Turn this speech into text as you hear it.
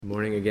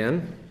Morning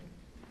again.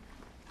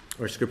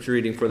 Our scripture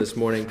reading for this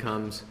morning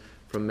comes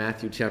from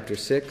Matthew chapter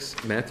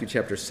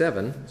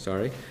 7,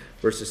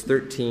 verses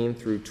 13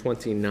 through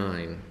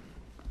 29.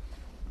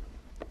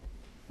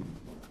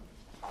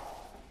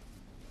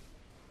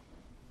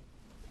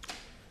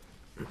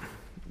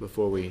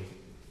 Before we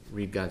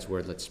read God's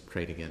word, let's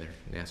pray together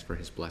and ask for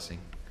his blessing.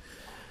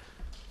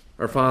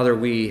 Our Father,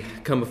 we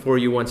come before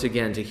you once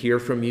again to hear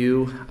from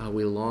you.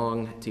 We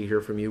long to hear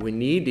from you. We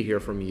need to hear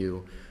from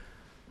you.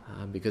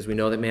 Because we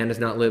know that man does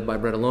not live by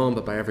bread alone,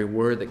 but by every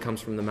word that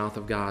comes from the mouth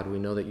of God. We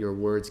know that your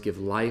words give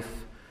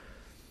life.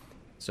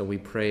 So we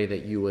pray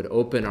that you would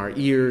open our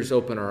ears,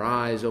 open our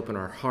eyes, open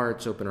our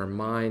hearts, open our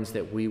minds,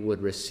 that we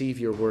would receive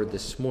your word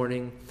this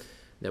morning,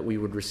 that we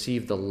would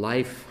receive the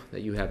life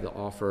that you have to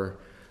offer,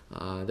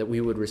 that we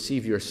would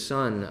receive your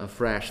Son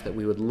afresh, that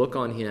we would look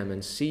on him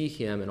and see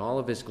him in all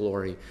of his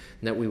glory,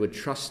 and that we would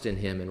trust in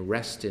him and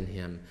rest in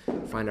him,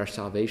 find our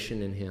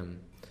salvation in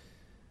him.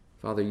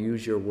 Father,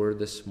 use your word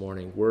this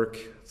morning.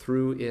 Work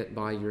through it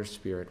by your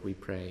Spirit, we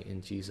pray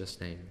in Jesus'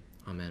 name.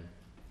 Amen.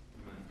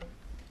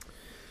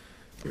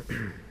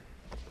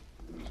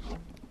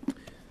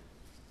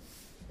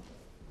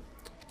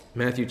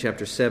 Matthew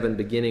chapter 7,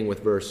 beginning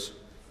with verse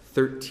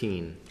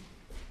 13.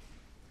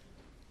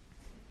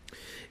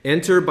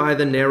 Enter by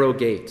the narrow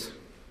gate,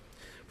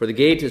 for the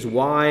gate is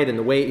wide and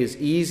the way is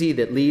easy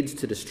that leads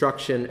to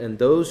destruction, and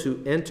those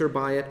who enter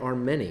by it are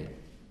many.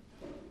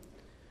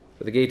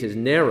 For the gate is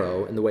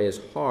narrow and the way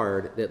is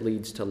hard that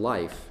leads to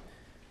life,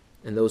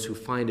 and those who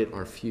find it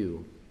are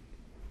few.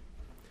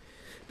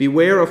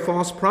 Beware of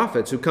false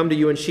prophets who come to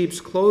you in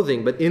sheep's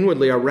clothing, but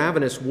inwardly are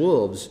ravenous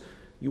wolves.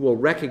 You will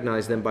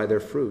recognize them by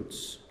their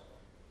fruits.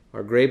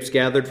 Are grapes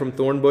gathered from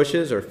thorn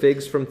bushes or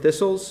figs from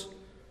thistles?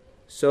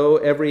 So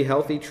every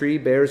healthy tree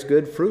bears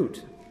good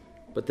fruit,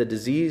 but the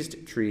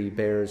diseased tree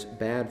bears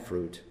bad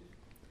fruit.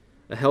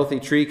 A healthy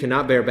tree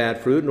cannot bear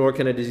bad fruit, nor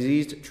can a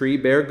diseased tree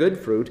bear good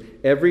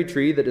fruit. Every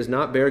tree that does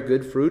not bear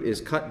good fruit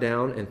is cut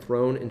down and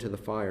thrown into the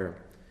fire.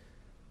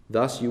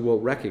 Thus you will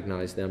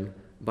recognize them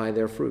by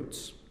their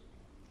fruits.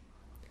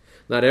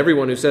 Not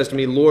everyone who says to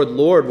me, Lord,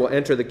 Lord, will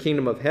enter the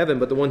kingdom of heaven,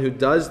 but the one who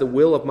does the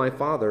will of my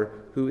Father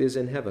who is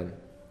in heaven.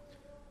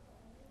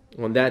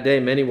 On that day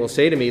many will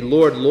say to me,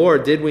 Lord,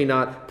 Lord, did we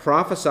not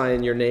prophesy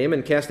in your name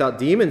and cast out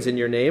demons in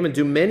your name and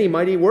do many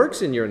mighty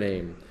works in your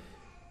name?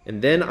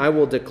 And then I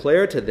will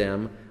declare to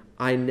them,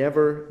 I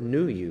never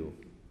knew you.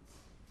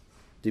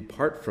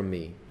 Depart from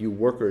me, you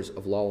workers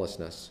of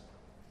lawlessness.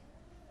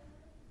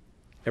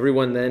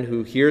 Everyone then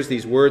who hears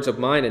these words of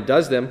mine and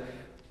does them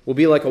will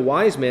be like a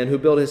wise man who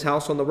built his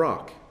house on the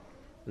rock.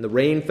 And the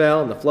rain fell,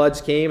 and the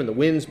floods came, and the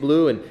winds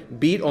blew and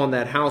beat on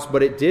that house,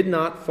 but it did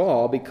not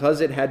fall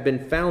because it had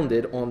been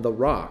founded on the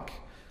rock.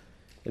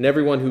 And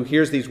everyone who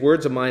hears these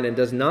words of mine and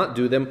does not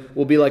do them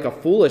will be like a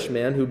foolish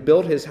man who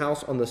built his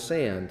house on the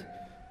sand.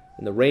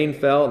 And the rain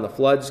fell, and the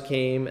floods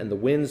came, and the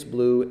winds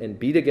blew and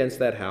beat against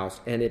that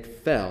house, and it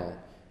fell,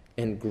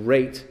 and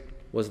great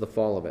was the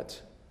fall of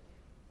it.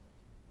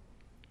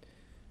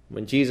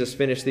 When Jesus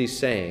finished these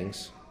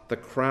sayings, the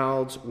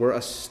crowds were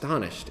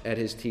astonished at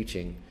his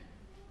teaching,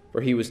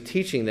 for he was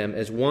teaching them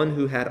as one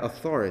who had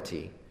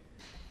authority,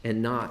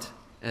 and not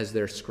as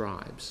their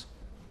scribes.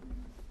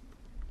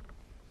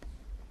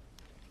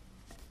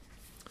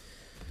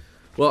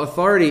 Well,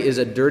 authority is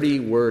a dirty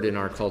word in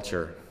our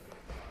culture.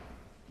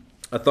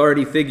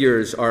 Authority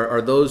figures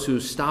are those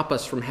who stop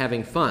us from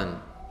having fun,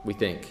 we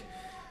think.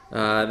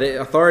 The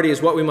authority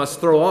is what we must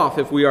throw off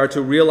if we are to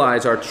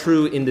realize our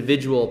true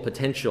individual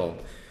potential.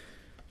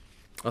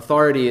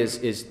 Authority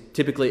is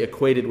typically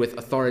equated with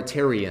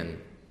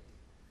authoritarian.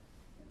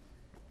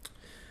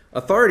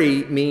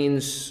 Authority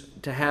means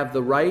to have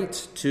the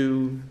right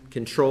to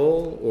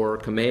control or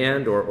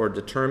command or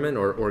determine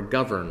or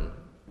govern.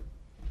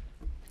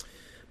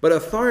 But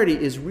authority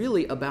is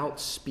really about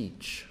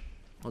speech.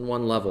 On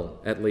one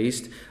level, at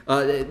least.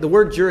 The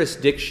word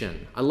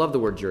jurisdiction. I love the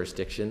word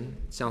jurisdiction.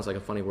 It sounds like a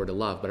funny word to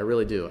love, but I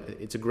really do.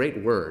 It's a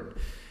great word.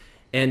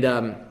 And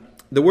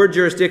the word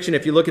jurisdiction,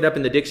 if you look it up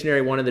in the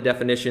dictionary, one of the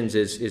definitions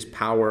is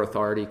power,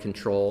 authority,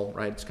 control,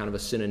 right? It's kind of a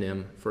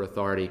synonym for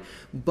authority.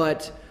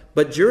 But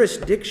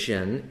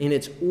jurisdiction, in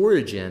its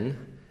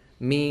origin,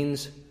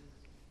 means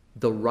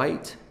the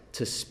right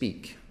to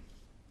speak.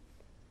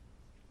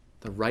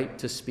 The right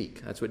to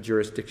speak. That's what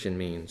jurisdiction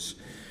means.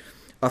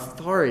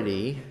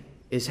 Authority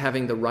is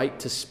having the right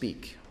to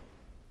speak.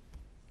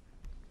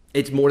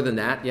 It's more than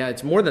that. Yeah,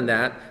 it's more than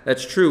that.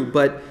 That's true.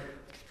 But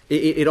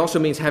it also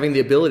means having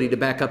the ability to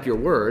back up your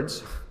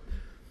words,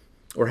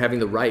 or having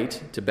the right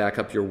to back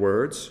up your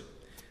words.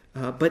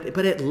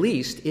 But at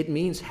least it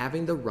means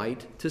having the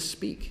right to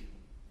speak.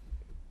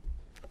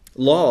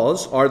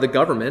 Laws are the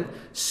government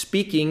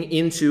speaking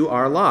into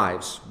our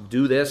lives.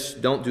 Do this,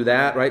 don't do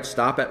that, right?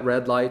 Stop at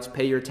red lights,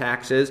 pay your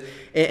taxes.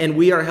 And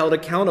we are held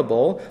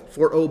accountable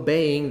for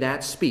obeying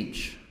that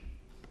speech.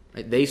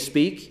 Right? They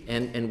speak,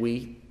 and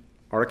we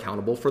are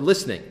accountable for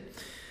listening.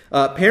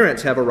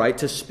 Parents have a right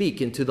to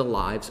speak into the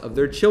lives of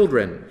their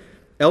children.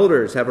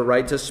 Elders have a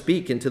right to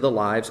speak into the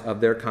lives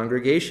of their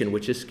congregation,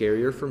 which is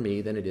scarier for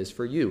me than it is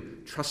for you.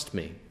 Trust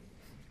me.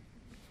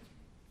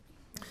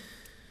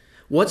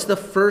 What's the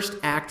first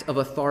act of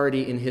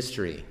authority in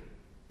history?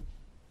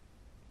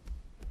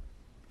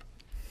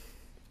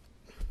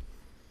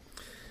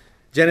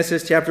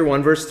 Genesis chapter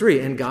 1, verse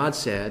 3, and God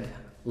said,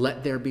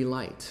 "Let there be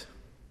light."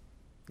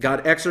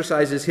 God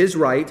exercises his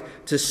right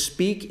to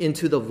speak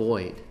into the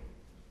void.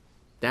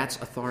 That's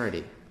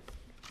authority.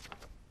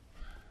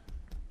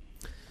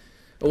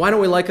 Why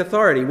don't we like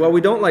authority? Well, we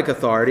don't like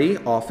authority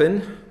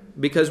often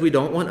because we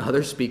don't want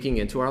others speaking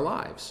into our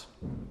lives.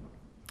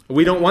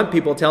 We don't want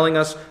people telling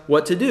us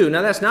what to do.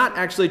 Now, that's not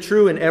actually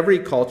true in every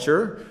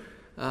culture,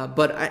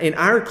 but in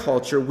our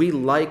culture, we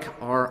like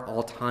our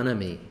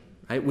autonomy.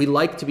 Right? We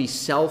like to be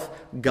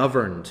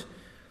self-governed.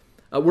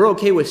 We're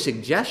okay with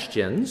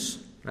suggestions,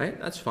 right?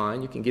 That's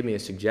fine. You can give me a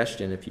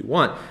suggestion if you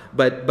want.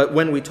 But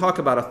when we talk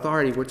about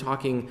authority, we're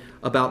talking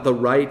about the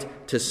right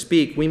to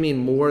speak. We mean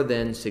more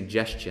than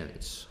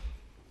suggestions.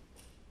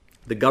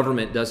 The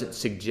government doesn't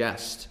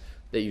suggest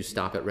that you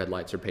stop at red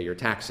lights or pay your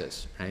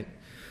taxes, right?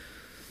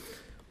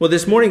 Well,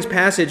 this morning's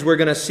passage, we're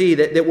going to see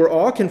that we're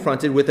all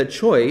confronted with a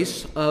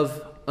choice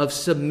of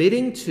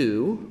submitting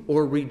to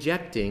or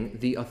rejecting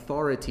the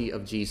authority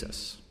of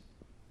Jesus.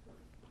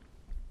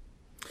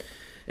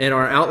 And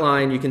our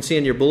outline, you can see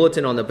in your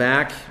bulletin on the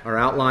back, our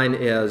outline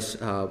is,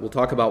 we'll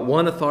talk about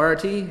one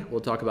authority,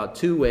 we'll talk about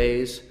two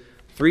ways,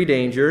 three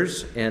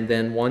dangers, and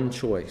then one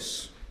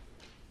choice.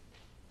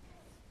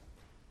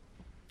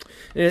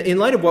 In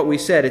light of what we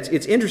said,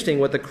 it's interesting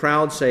what the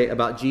crowd say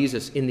about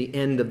Jesus in the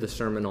end of the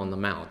Sermon on the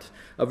Mount.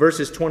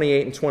 Verses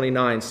 28 and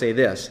 29 say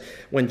this: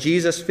 "When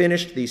Jesus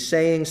finished these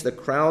sayings, the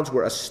crowds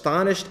were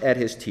astonished at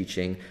his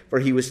teaching, for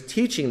he was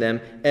teaching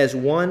them as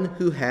one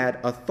who had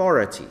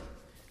authority,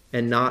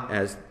 and not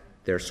as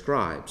their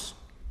scribes."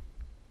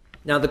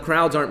 Now, the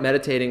crowds aren't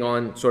meditating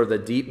on sort of the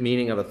deep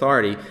meaning of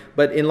authority,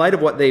 but in light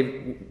of what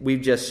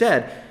we've just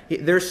said,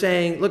 they're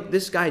saying, look,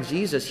 this guy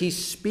Jesus, he's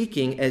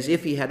speaking as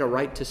if he had a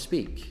right to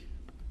speak.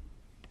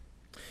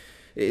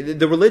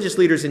 The religious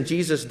leaders in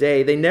Jesus'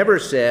 day, they never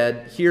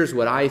said, here's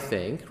what I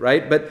think,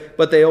 right?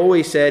 But they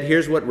always said,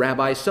 here's what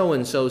Rabbi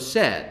so-and-so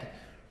said,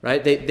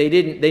 right?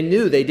 They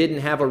knew they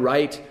didn't have a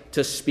right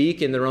to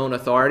speak in their own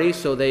authority,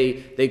 so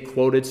they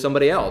quoted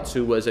somebody else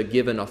who was a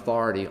given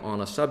authority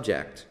on a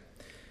subject.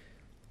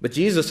 But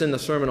Jesus in the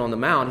Sermon on the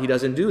Mount, he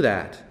doesn't do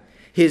that.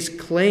 His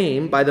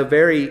claim, by the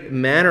very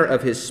manner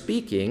of his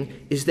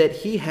speaking, is that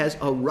he has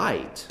a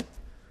right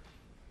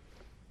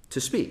to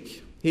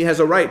speak. He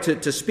has a right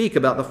to speak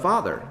about the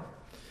Father.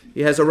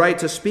 He has a right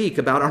to speak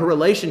about our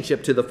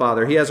relationship to the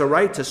Father. He has a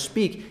right to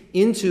speak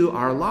into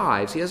our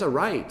lives. He has a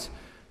right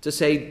to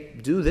say,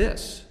 do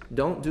this,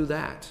 don't do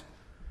that.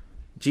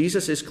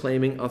 Jesus is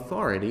claiming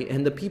authority,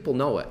 and the people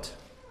know it.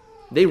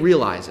 They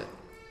realize it.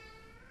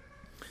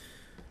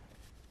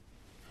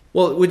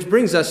 Well, which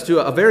brings us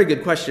to a very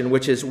good question,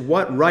 which is,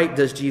 what right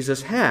does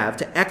Jesus have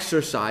to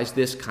exercise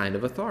this kind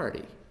of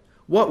authority?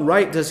 What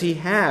right does he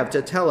have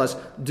to tell us,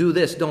 do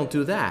this, don't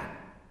do that?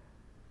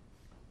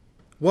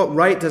 What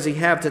right does he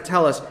have to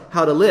tell us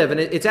how to live? And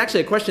it's actually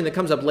a question that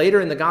comes up later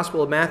in the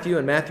Gospel of Matthew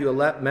and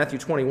Matthew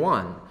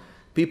 21.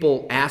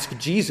 People ask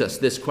Jesus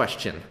this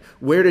question: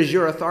 where does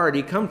your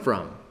authority come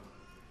from?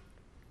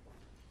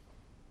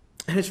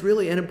 And it's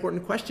really an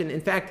important question.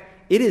 In fact,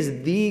 it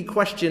is the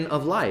question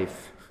of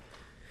life.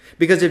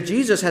 Because if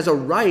Jesus has a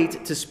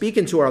right to speak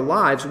into our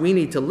lives, we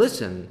need to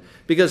listen.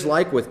 Because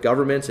like with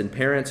governments and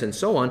parents and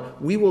so on,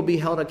 we will be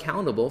held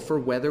accountable for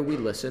whether we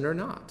listen or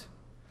not.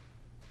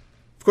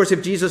 Of course,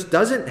 if Jesus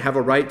doesn't have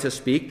a right to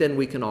speak, then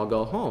we can all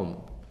go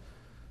home.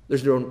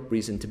 There's no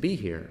reason to be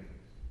here.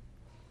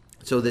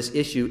 So this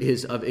issue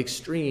is of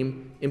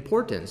extreme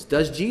importance.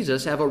 Does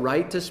Jesus have a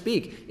right to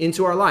speak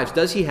into our lives?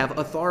 Does he have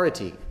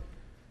authority?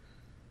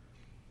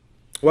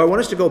 Well, I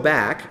want us to go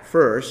back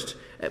first,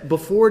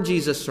 before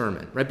Jesus'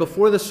 sermon, right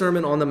before the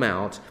Sermon on the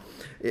Mount.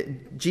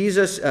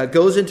 Jesus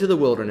goes into the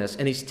wilderness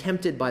and he's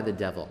tempted by the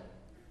devil.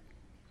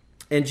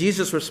 And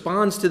Jesus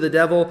responds to the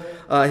devil.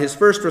 His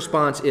first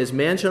response is,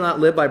 "Man shall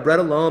not live by bread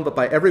alone, but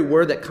by every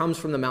word that comes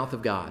from the mouth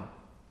of God."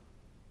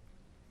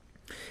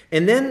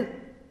 And then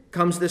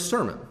comes this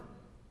sermon.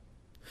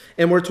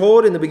 And we're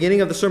told in the beginning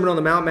of the Sermon on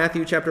the Mount,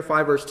 Matthew chapter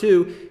 5, verse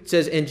 2, it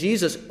says, "And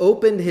Jesus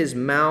opened his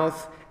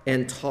mouth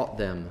and taught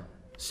them,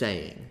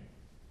 saying,"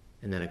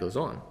 and then it goes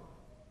on.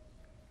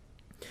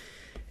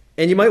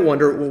 And you might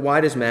wonder, well,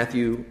 why does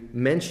Matthew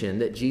mention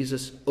that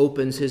Jesus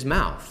opens his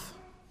mouth?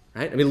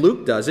 Right? I mean,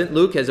 Luke doesn't.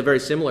 Luke has a very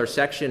similar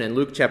section in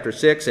Luke chapter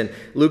 6, and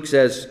Luke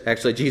says,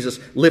 actually, Jesus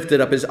lifted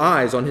up his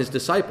eyes on his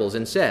disciples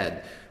and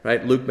said,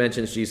 right? Luke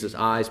mentions Jesus'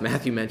 eyes.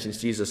 Matthew mentions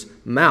Jesus'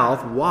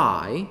 mouth.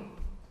 Why?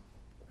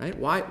 Right?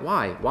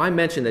 Why? Why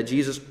mention that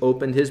Jesus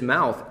opened his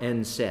mouth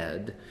and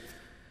said?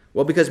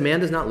 Well, because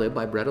man does not live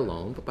by bread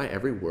alone, but by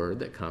every word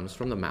that comes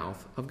from the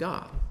mouth of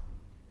God.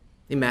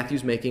 And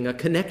Matthew's making a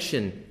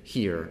connection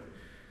here.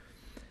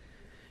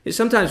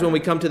 Sometimes when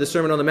we come to the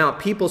Sermon on the Mount,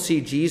 people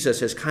see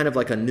Jesus as kind of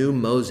like a new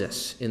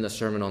Moses in the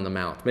Sermon on the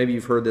Mount. Maybe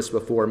you've heard this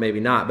before,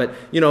 maybe not. But,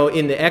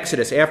 in the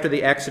Exodus, after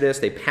the Exodus,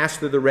 they pass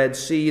through the Red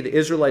Sea. The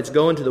Israelites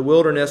go into the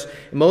wilderness.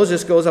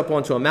 Moses goes up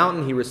onto a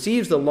mountain. He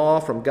receives the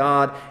law from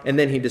God, and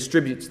then he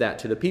distributes that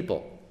to the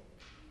people.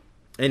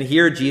 And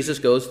here Jesus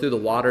goes through the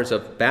waters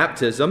of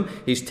baptism.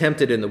 He's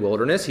tempted in the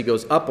wilderness. He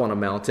goes up on a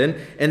mountain,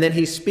 and then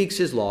he speaks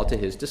his law to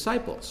his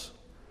disciples.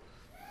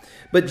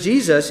 But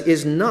Jesus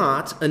is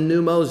not a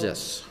new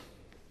Moses.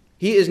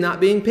 He is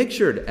not being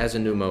pictured as a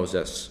new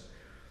Moses.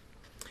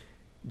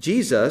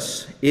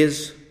 Jesus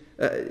is,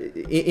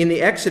 in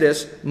the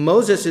Exodus,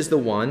 Moses is the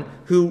one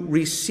who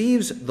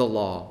receives the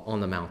law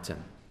on the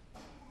mountain.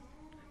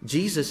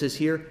 Jesus is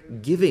here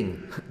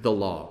giving the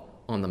law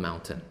on the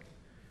mountain.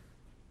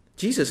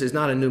 Jesus is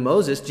not a new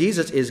Moses.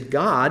 Jesus is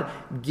God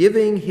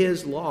giving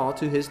his law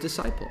to his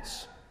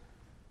disciples.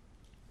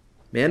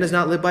 Man does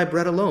not live by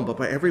bread alone, but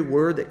by every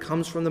word that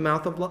comes from the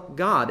mouth of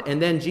God.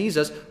 And then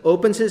Jesus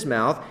opens his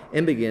mouth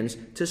and begins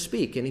to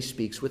speak, and he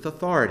speaks with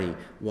authority.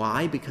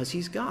 Why? Because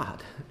he's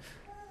God.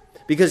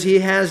 Because he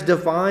has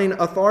divine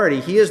authority.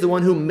 He is the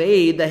one who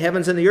made the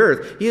heavens and the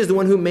earth. He is the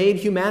one who made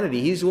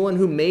humanity. He's the one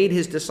who made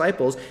his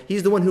disciples.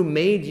 He's the one who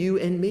made you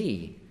and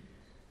me.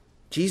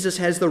 Jesus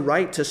has the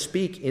right to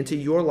speak into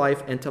your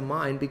life and to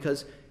mine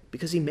because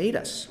he made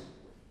us.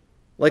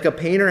 Like a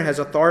painter has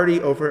authority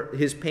over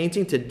his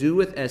painting to do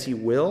with as he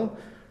will,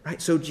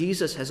 right? So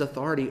Jesus has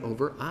authority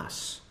over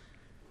us.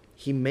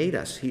 He made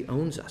us. He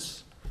owns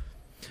us.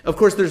 Of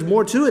course, there's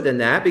more to it than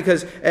that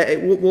because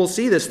we'll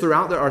see this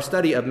throughout our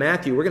study of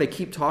Matthew. We're going to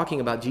keep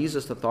talking about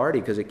Jesus'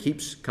 authority because it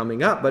keeps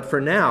coming up. But for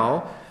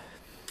now,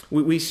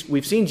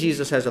 we've seen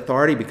Jesus has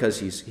authority because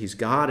he's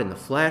God in the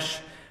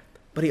flesh,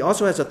 but he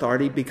also has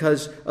authority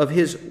because of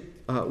his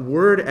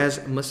word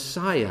as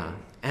Messiah,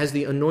 as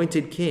the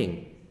anointed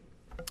king.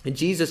 And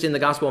Jesus in the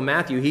Gospel of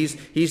Matthew,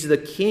 he's the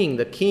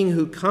king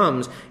who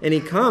comes, and he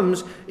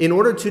comes in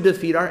order to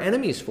defeat our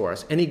enemies for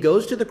us. And he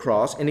goes to the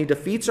cross and he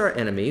defeats our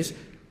enemies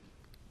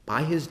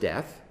by his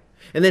death.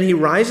 And then he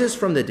rises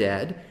from the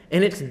dead,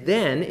 and it's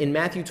then in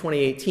Matthew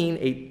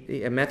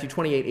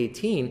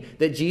 28:18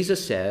 that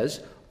Jesus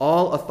says,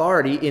 "All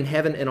authority in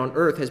heaven and on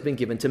earth has been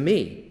given to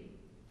me."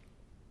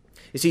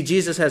 You see,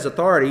 Jesus has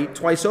authority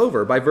twice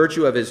over by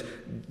virtue of his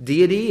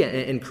deity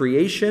and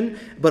creation,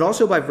 but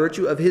also by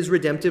virtue of his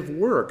redemptive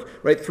work.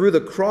 Right through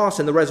the cross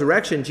and the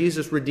resurrection,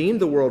 Jesus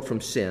redeemed the world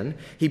from sin.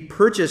 He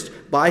purchased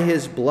by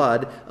his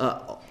blood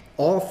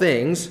all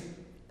things.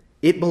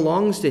 It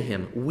belongs to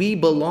him. We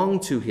belong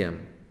to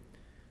him.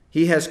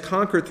 He has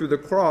conquered through the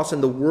cross,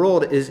 and the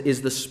world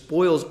is the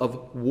spoils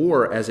of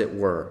war, as it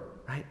were.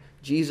 Right?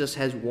 Jesus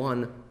has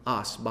won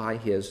us by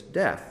his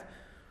death.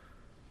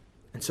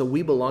 And so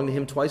we belong to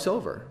him twice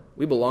over.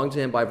 We belong to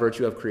him by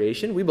virtue of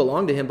creation. We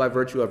belong to him by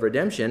virtue of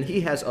redemption.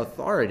 He has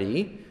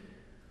authority.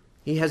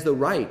 He has the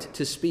right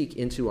to speak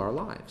into our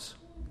lives.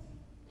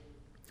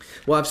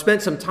 Well, I've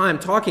spent some time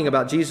talking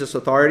about Jesus'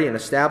 authority and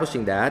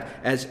establishing that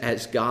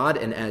as God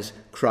and as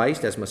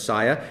Christ, as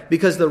Messiah,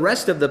 because the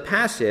rest of the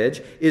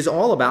passage is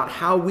all about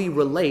how we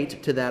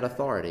relate to that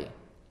authority,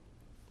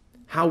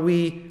 how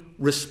we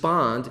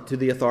respond to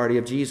the authority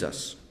of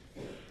Jesus.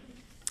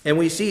 And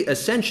we see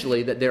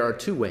essentially that there are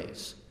two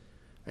ways,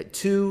 right?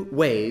 Two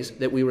ways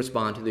that we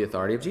respond to the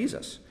authority of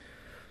Jesus.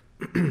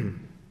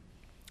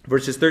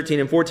 Verses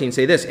 13 and 14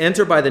 say this: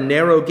 "Enter by the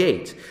narrow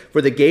gate,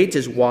 for the gate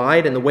is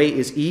wide and the way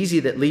is easy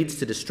that leads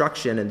to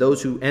destruction, and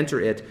those who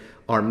enter it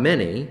are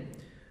many.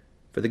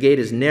 For the gate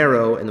is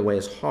narrow and the way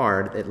is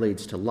hard that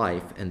leads to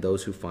life, and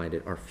those who find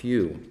it are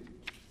few."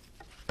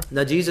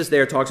 Now, Jesus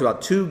there talks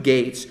about two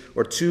gates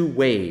or two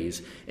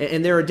ways,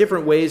 and there are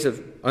different ways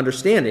of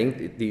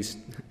understanding these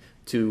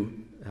two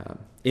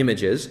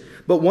images,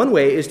 but one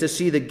way is to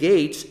see the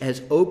gates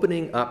as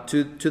opening up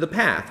to the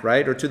path,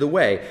 right, or to the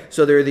way.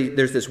 So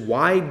there's this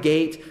wide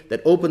gate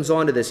that opens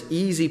onto this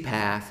easy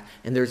path,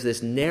 and there's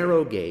this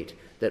narrow gate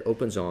that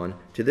opens on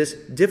to this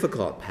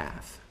difficult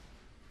path.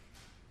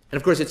 And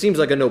of course, it seems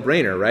like a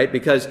no-brainer, right?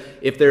 Because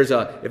if there's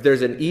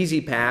an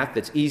easy path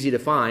that's easy to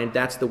find,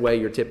 that's the way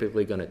you're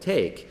typically going to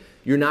take.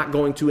 You're not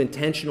going to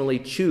intentionally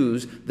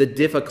choose the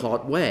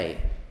difficult way.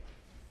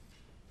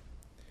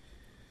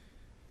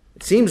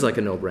 It seems like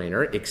a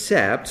no-brainer,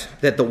 except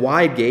that the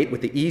wide gate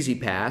with the easy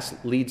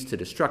path leads to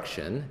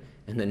destruction,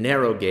 and the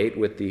narrow gate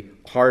with the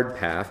hard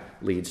path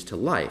leads to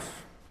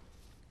life.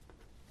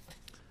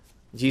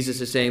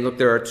 Jesus is saying, look,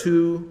 there are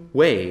two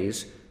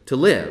ways to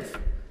live.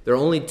 There are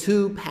only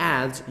two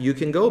paths you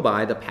can go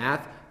by, the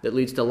path that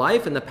leads to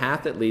life and the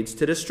path that leads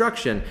to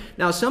destruction.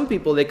 Now, some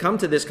people, they come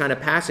to this kind of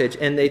passage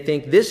and they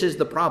think this is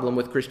the problem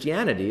with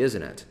Christianity,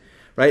 isn't it?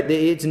 Right?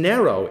 It's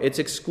narrow, it's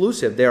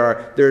exclusive.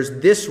 There's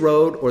this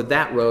road or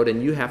that road,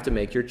 and you have to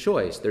make your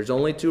choice. There's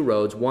only two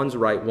roads, one's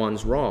right,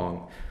 one's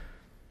wrong.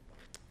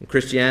 In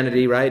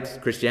Christianity, right?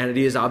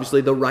 Christianity is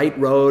obviously the right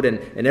road,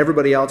 and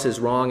everybody else is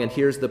wrong. And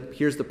here's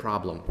the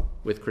problem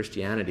with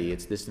Christianity.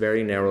 It's this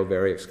very narrow,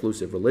 very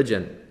exclusive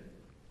religion.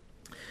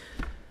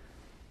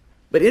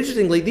 But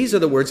interestingly, these are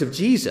the words of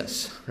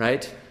Jesus,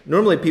 right?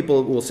 Normally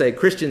people will say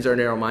Christians are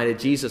narrow-minded,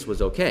 Jesus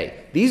was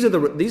okay. These are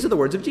the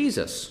words of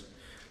Jesus,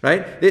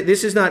 right?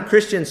 This is not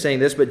Christians saying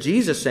this, but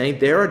Jesus saying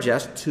there are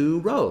just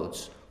two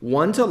roads,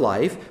 one to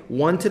life,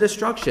 one to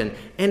destruction.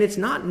 And it's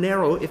not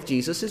narrow if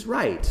Jesus is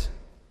right.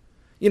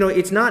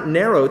 It's not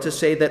narrow to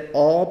say that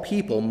all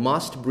people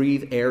must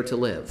breathe air to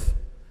live.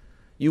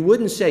 You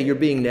wouldn't say you're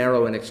being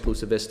narrow and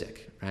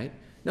exclusivistic, right?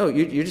 No,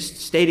 you're just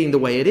stating the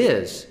way it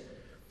is.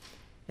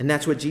 And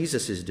that's what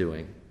Jesus is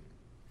doing.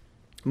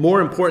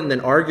 More important than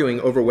arguing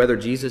over whether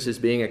Jesus is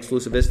being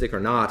exclusivistic or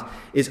not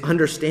is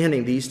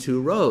understanding these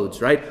two roads,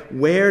 right?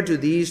 Where do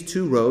these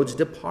two roads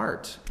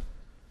depart?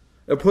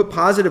 Or put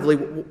positively,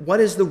 what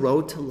is the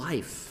road to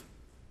life?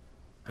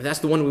 And that's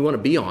the one we want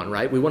to be on,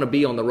 right? We want to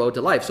be on the road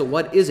to life. So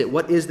what is it?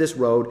 What is this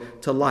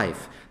road to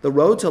life? The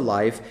road to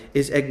life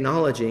is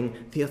acknowledging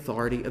the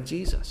authority of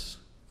Jesus.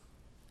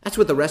 That's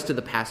what the rest of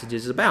the passage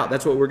is about.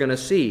 That's what we're going to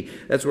see.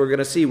 That's what we're going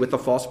to see with the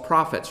false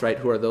prophets, right,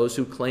 who are those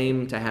who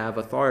claim to have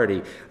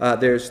authority.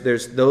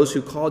 There's those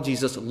who call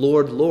Jesus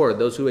Lord, Lord,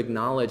 those who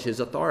acknowledge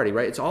his authority,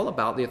 right? It's all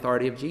about the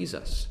authority of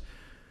Jesus.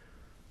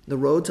 The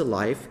road to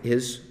life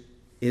is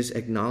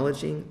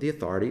acknowledging the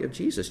authority of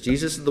Jesus.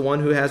 Jesus is the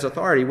one who has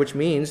authority, which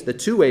means the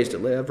two ways to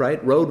live,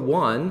 right? Road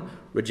 1,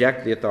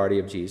 reject the authority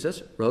of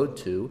Jesus. Road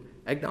 2,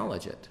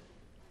 acknowledge it.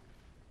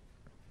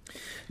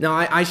 Now,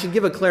 I should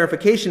give a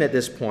clarification at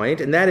this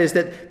point, and that is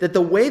that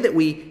the way that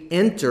we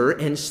enter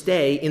and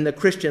stay in the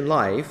Christian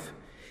life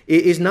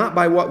is not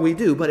by what we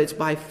do, but it's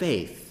by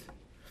faith.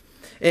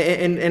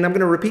 And I'm going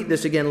to repeat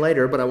this again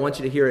later, but I want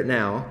you to hear it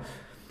now.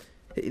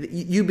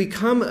 You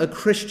become a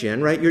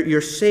Christian, right?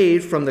 You're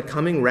saved from the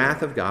coming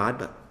wrath of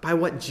God by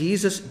what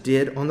Jesus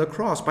did on the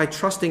cross, by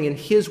trusting in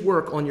his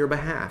work on your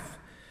behalf.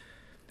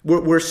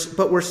 But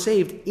we're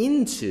saved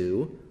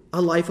into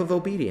a life of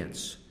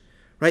obedience.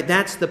 Right?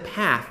 That's the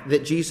path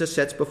that Jesus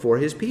sets before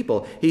his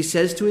people. He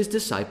says to his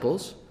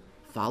disciples,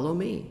 follow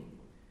me.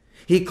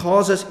 He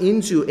calls us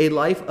into a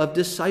life of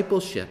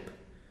discipleship,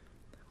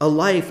 a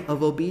life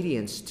of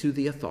obedience to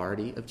the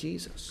authority of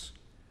Jesus.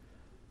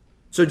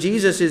 So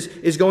Jesus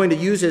is going to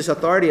use his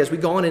authority. As we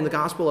go on in the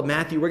Gospel of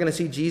Matthew, we're going to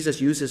see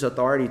Jesus use his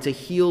authority to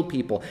heal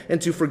people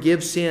and to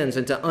forgive sins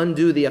and to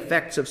undo the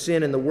effects of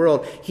sin in the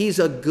world. He's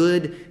a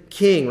good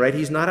king, right?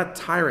 He's not a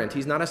tyrant.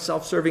 He's not a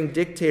self-serving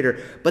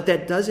dictator. But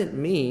that doesn't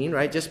mean,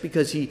 right, just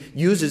because he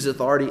uses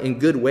authority in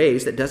good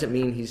ways, that doesn't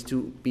mean he's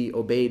to be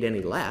obeyed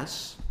any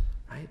less,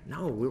 right?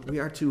 No, we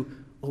are to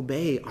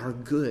obey our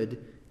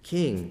good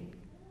king.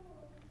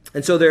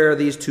 And so there are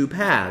these two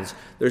paths.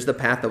 There's the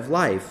path of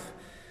life,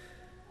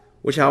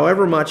 which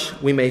however much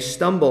we may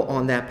stumble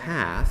on that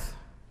path,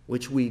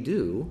 which we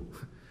do,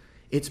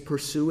 it's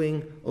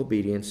pursuing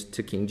obedience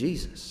to King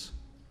Jesus.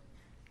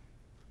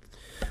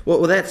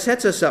 Well, that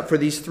sets us up for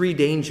these three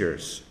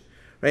dangers,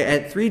 right?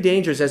 And three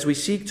dangers as we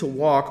seek to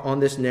walk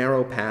on this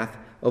narrow path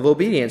of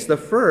obedience. The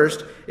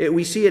first,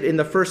 we see it in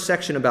the first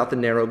section about the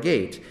narrow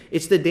gate.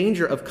 It's the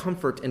danger of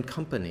comfort and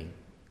company.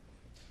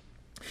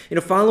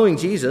 Following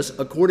Jesus,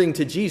 according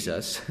to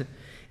Jesus,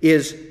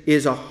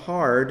 is a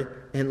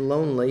hard and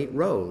lonely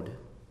road.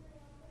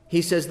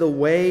 He says the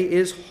way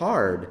is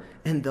hard,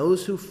 and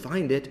those who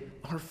find it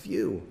are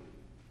few.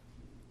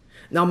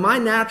 Now, my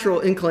natural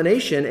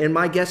inclination, and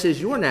my guess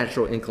is your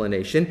natural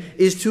inclination,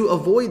 is to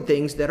avoid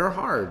things that are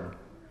hard.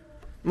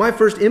 My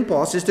first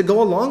impulse is to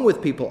go along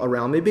with people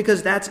around me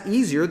because that's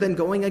easier than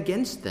going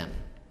against them.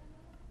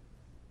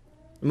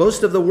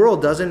 Most of the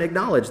world doesn't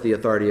acknowledge the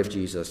authority of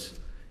Jesus.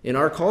 In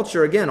our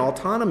culture, again,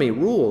 autonomy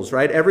rules,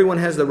 right? Everyone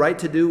has the right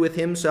to do with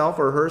himself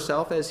or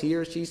herself as he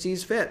or she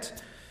sees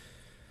fit.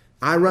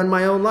 I run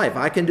my own life.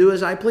 I can do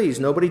as I please.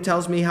 Nobody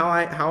tells me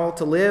how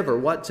to live or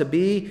what to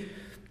be.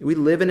 We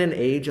live in an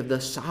age of the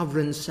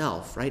sovereign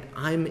self, right?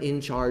 I'm in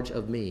charge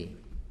of me.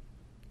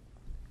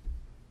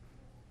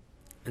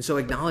 And so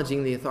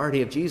acknowledging the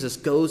authority of Jesus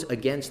goes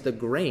against the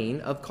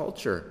grain of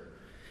culture.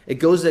 It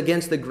goes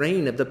against the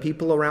grain of the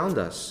people around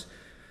us.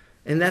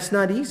 And that's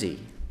not easy,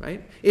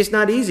 right? It's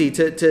not easy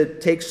to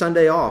take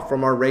Sunday off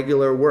from our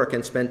regular work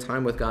and spend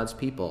time with God's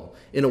people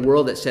in a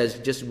world that says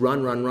just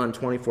run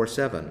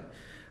 24/7.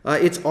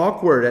 It's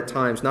awkward at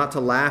times not to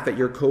laugh at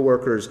your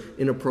coworker's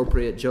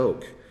inappropriate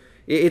joke.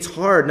 It's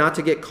hard not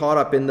to get caught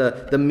up in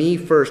the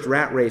me-first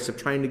rat race of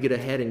trying to get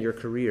ahead in your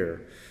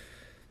career.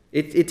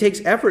 It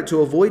takes effort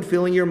to avoid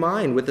filling your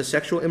mind with the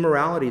sexual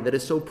immorality that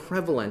is so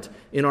prevalent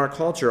in our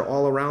culture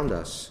all around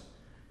us.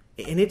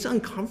 And it's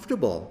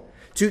uncomfortable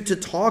to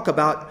talk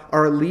about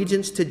our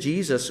allegiance to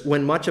Jesus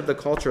when much of the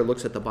culture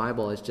looks at the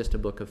Bible as just a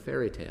book of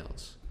fairy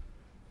tales.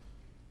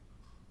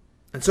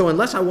 And so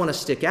unless I want to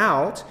stick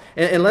out,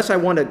 unless I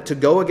want to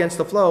go against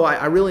the flow,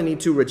 I really need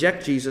to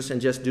reject Jesus and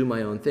just do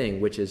my own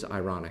thing, which is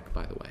ironic,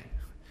 by the way.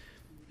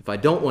 If I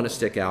don't want to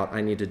stick out,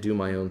 I need to do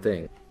my own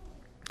thing.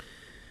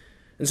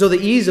 And so the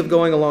ease of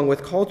going along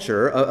with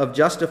culture, of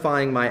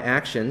justifying my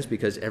actions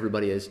because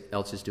everybody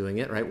else is doing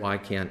it, right? Why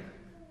can't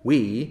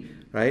we,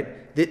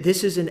 right?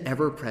 This is an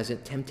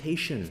ever-present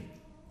temptation.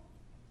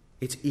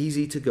 It's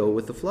easy to go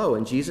with the flow.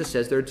 And Jesus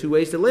says there are two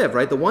ways to live,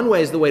 right? The one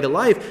way is the way to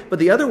life, but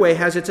the other way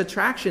has its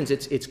attractions.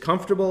 It's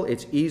comfortable,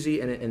 it's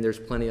easy, and there's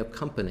plenty of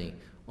company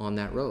on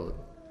that road.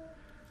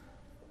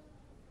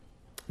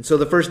 And so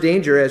the first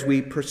danger as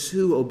we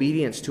pursue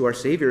obedience to our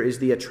Savior is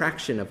the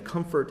attraction of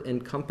comfort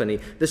and company.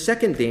 The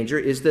second danger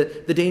is the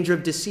danger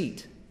of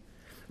deceit.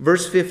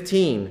 Verse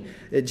 15,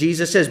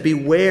 Jesus says,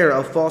 "Beware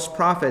of false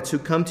prophets who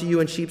come to you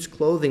in sheep's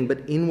clothing, but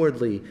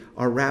inwardly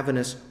are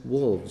ravenous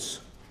wolves."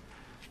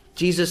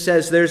 Jesus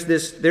says, there's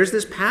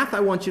this path I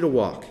want you to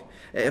walk.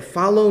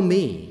 Follow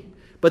me.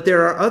 But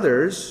there are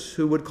others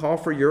who would call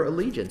for your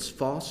allegiance,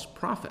 false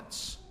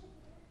prophets,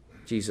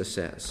 Jesus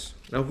says.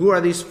 Now, who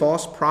are these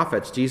false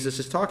prophets Jesus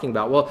is talking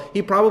about? Well,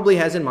 he probably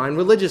has in mind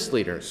religious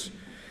leaders.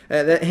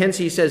 Hence,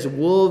 he says,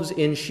 wolves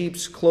in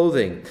sheep's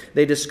clothing.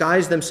 They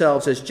disguise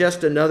themselves as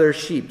just another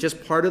sheep,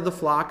 just part of the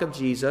flock of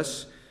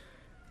Jesus,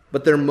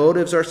 but their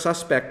motives are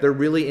suspect. They're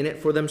really in it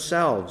for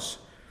themselves.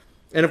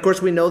 And of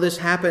course, we know this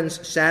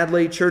happens,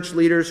 sadly, church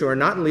leaders who are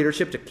not in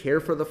leadership to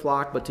care for the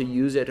flock, but to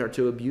use it or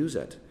to abuse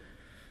it.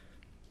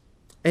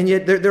 And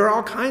yet there are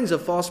all kinds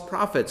of false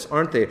prophets,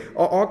 aren't there?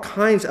 All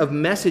kinds of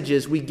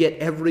messages we get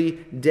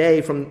every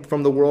day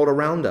from the world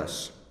around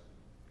us.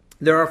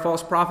 There are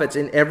false prophets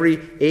in every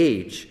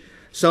age,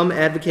 some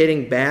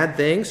advocating bad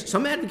things,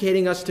 some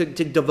advocating us to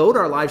devote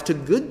our lives to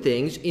good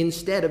things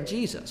instead of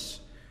Jesus.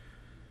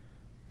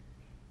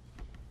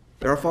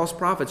 There are false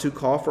prophets who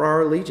call for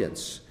our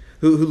allegiance,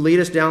 who lead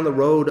us down the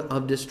road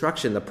of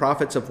destruction. The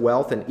prophets of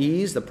wealth and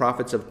ease, the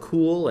prophets of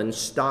cool and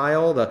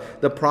style,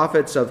 the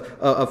prophets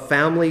of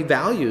family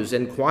values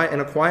and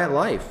a quiet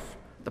life,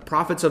 the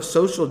prophets of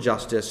social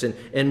justice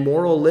and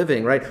moral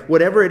living, right?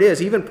 Whatever it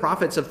is, even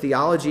prophets of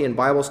theology and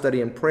Bible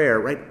study and prayer,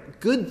 right?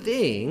 Good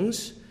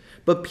things,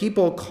 but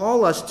people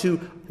call us to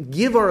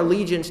give our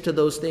allegiance to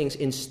those things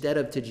instead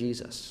of to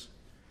Jesus.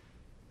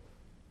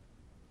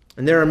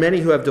 And there are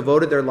many who have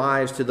devoted their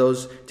lives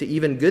to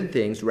even good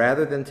things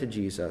rather than to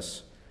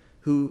Jesus,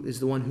 who is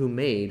the one who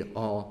made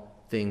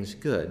all things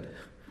good.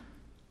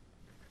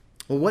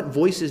 Well, what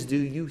voices do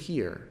you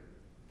hear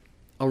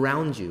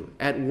around you,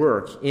 at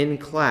work, in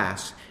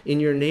class,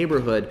 in your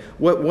neighborhood?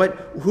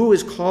 Who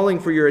is calling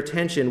for your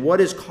attention? What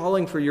is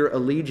calling for your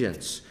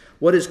allegiance?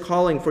 What is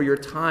calling for your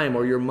time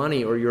or your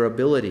money or your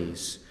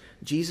abilities?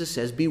 Jesus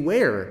says,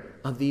 beware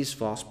of these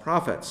false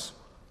prophets.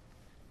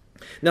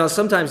 Now,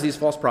 sometimes these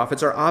false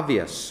prophets are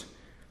obvious,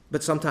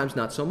 but sometimes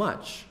not so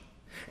much.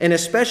 And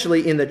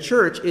especially in the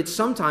church, it's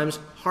sometimes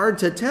hard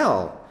to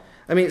tell.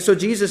 So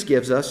Jesus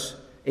gives us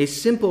a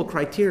simple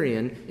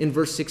criterion in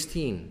verse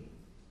 16.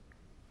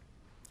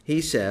 He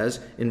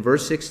says in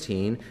verse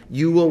 16,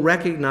 "You will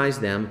recognize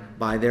them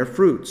by their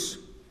fruits."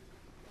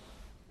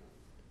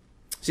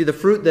 See, the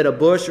fruit that a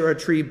bush or a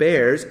tree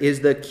bears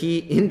is the key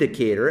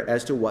indicator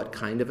as to what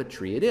kind of a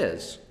tree it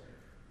is.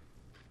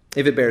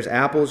 If it bears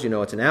apples, you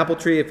know it's an apple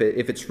tree. If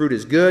its fruit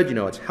is good, you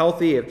know it's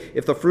healthy.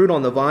 If the fruit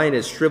on the vine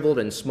is shriveled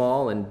and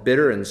small and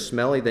bitter and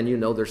smelly, then you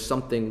know there's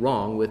something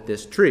wrong with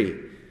this tree.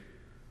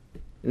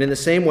 And in the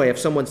same way, if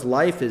someone's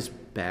life is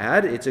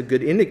bad, it's a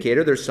good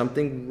indicator there's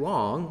something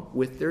wrong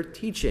with their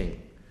teaching.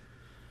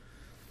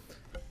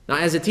 Now,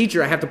 as a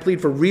teacher, I have to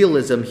plead for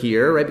realism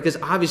here, right? Because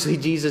obviously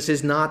Jesus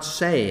is not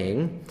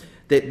saying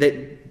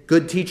that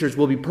good teachers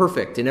will be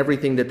perfect in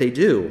everything that they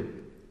do.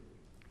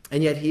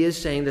 And yet he is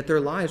saying that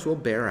their lives will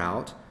bear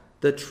out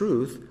the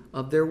truth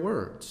of their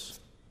words.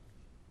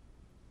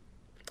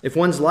 If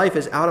one's life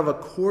is out of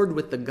accord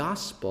with the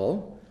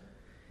gospel,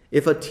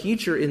 if a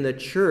teacher in the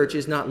church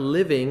is not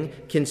living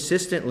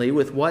consistently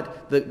with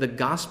what the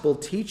gospel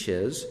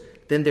teaches,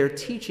 then their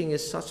teaching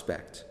is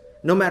suspect,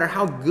 no matter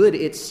how good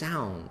it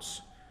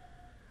sounds.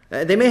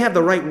 They may have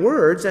the right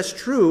words, that's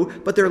true,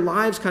 but their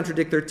lives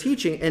contradict their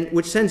teaching,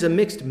 which sends a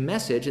mixed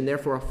message and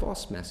therefore a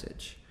false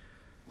message.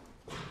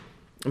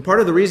 And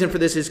part of the reason for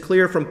this is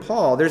clear from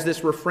Paul. There's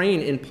this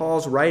refrain in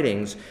Paul's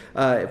writings.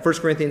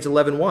 1 Corinthians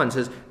 11:1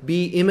 says,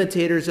 "Be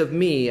imitators of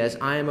me as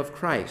I am of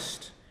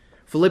Christ."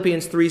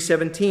 Philippians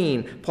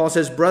 3:17, Paul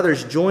says,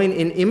 "Brothers, join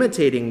in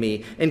imitating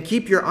me and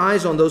keep your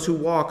eyes on those who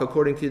walk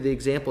according to the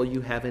example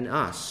you have in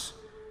us."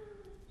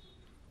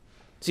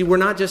 See, we're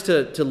not just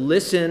to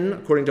listen,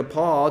 according to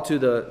Paul, to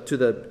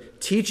the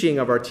teaching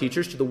of our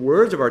teachers, to the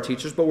words of our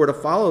teachers, but we're to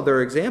follow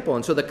their example.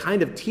 And so the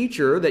kind of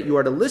teacher that you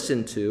are to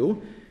listen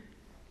to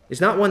is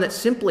not one that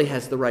simply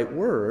has the right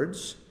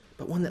words,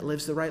 but one that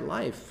lives the right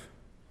life.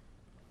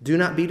 Do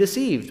not be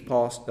deceived,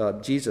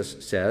 Jesus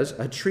says.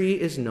 A tree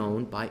is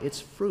known by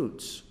its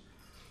fruits.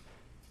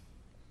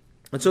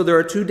 And so there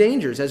are two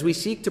dangers as we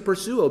seek to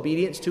pursue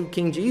obedience to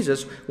King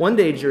Jesus. One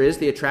danger is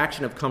the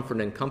attraction of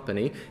comfort and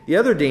company. The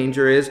other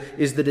danger is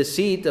the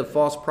deceit of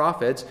false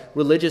prophets,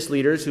 religious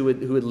leaders who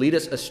would lead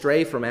us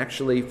astray from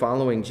actually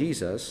following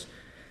Jesus.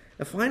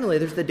 And finally,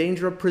 there's the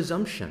danger of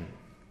presumption.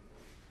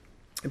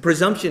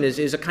 Presumption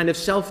is a kind of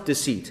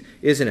self-deceit,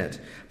 isn't it?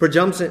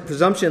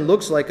 Presumption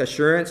looks like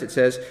assurance. It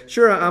says,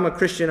 sure, I'm a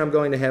Christian, I'm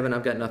going to heaven,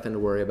 I've got nothing to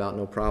worry about,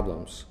 no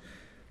problems.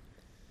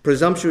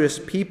 Presumptuous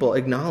people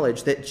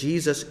acknowledge that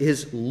Jesus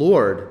is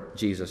Lord,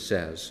 Jesus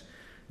says.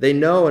 They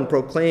know and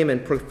proclaim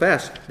and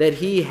profess that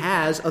he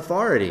has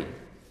authority.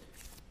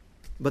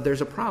 But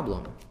there's a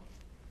problem.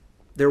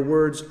 Their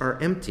words are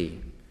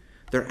empty.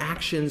 Their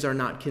actions are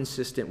not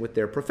consistent with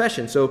their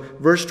profession. So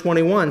verse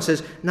 21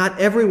 says, "Not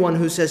everyone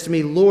who says to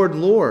me, 'Lord,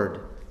 Lord,'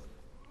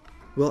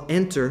 will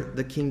enter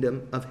the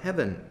kingdom of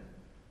heaven,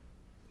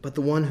 but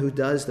the one who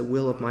does the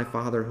will of my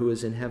Father who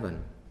is in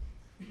heaven."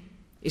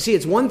 You see,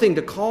 it's one thing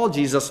to call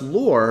Jesus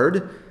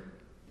Lord,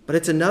 but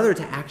it's another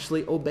to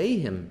actually obey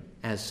him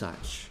as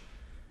such.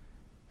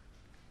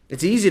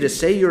 It's easy to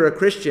say you're a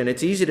Christian.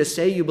 It's easy to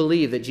say you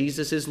believe that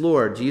Jesus is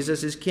Lord,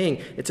 Jesus is King.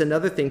 It's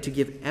another thing to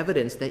give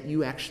evidence that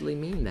you actually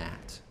mean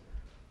that.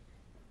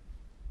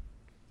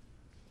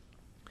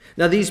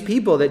 Now, these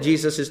people that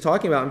Jesus is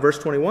talking about in verse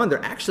 21,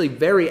 they're actually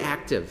very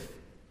active,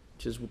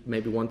 which is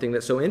maybe one thing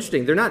that's so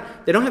interesting. They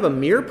don't have a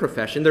mere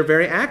profession. They're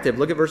very active.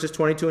 Look at verses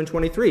 22 and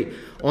 23.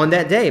 "On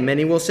that day,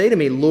 many will say to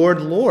me,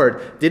 'Lord,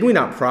 Lord, did we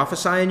not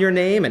prophesy in your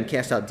name and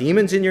cast out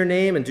demons in your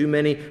name and do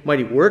many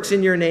mighty works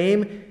in your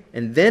name?'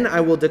 And then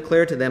I will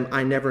declare to them,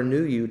 'I never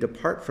knew you.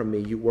 Depart from me,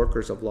 you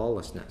workers of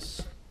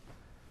lawlessness.'"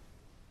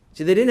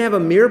 See, they didn't have a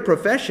mere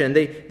profession.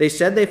 They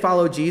said they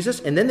followed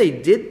Jesus, and then they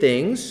did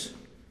things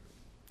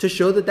to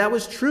show that that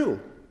was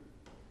true.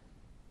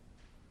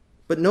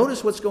 But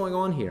notice what's going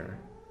on here.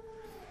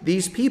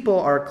 These people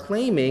are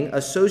claiming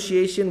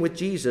association with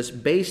Jesus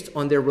based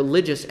on their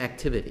religious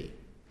activity.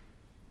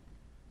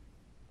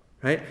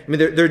 Right? I mean,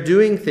 they're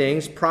doing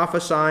things,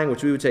 prophesying,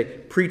 which we would say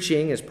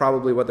preaching is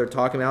probably what they're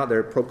talking about.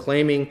 They're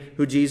proclaiming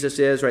who Jesus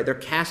is, right? They're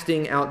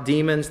casting out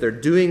demons. They're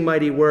doing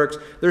mighty works.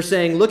 They're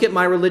saying, "Look at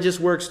my religious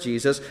works,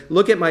 Jesus.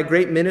 Look at my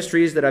great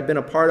ministries that I've been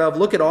a part of.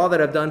 Look at all that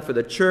I've done for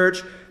the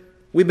church.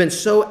 We've been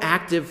so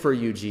active for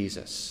you,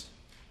 Jesus."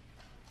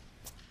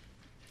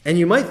 And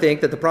you might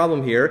think that the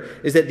problem here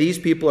is that these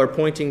people are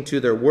pointing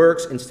to their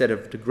works instead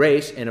of to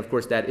grace, and of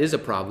course that is a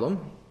problem.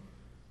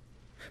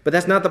 But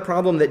that's not the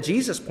problem that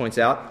Jesus points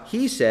out.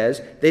 He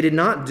says they did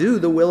not do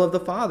the will of the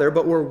Father,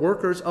 but were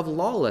workers of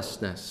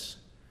lawlessness.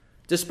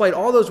 Despite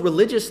all those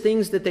religious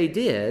things that they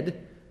did,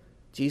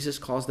 Jesus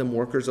calls them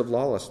workers of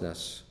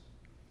lawlessness.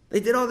 They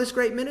did all this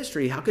great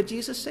ministry. How could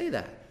Jesus say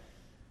that?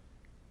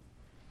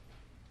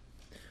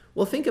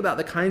 Well, think about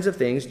the kinds of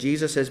things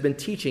Jesus has been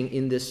teaching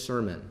in this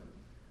sermon.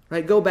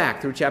 Right? Go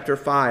back through chapter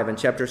 5 and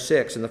chapter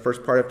 6 and the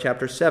first part of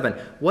chapter 7.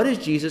 What has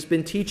Jesus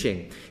been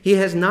teaching? He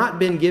has not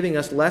been giving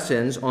us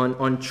lessons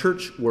on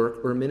church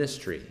work or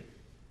ministry.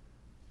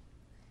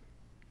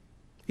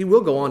 He will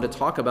go on to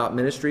talk about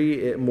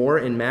ministry more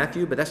in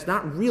Matthew, but that's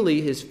not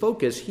really his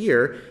focus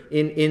here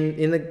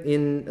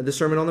in the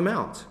Sermon on the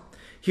Mount.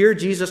 Here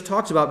Jesus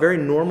talks about very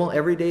normal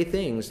everyday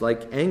things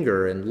like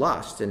anger and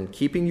lust and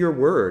keeping your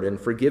word and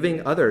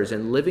forgiving others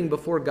and living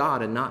before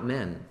God and not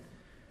men.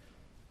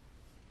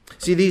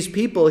 See, these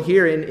people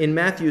here in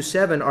Matthew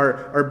 7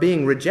 are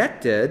being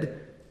rejected,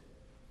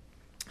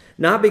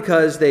 not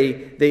because they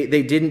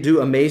didn't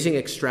do amazing,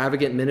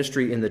 extravagant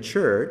ministry in the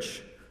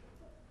church.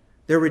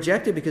 They're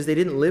rejected because they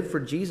didn't live for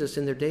Jesus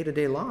in their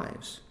day-to-day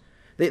lives.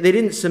 They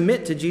didn't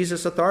submit to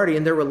Jesus' authority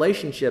in their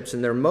relationships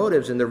and their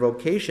motives and their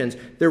vocations.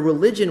 Their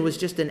religion was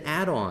just an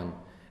add-on.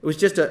 It was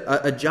just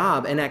a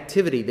job, an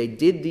activity. They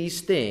did these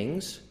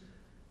things,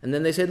 and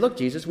then they said, "Look,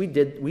 Jesus, we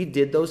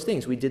did those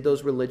things. We did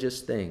those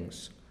religious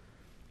things."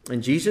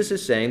 And Jesus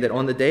is saying that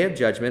on the day of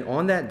judgment,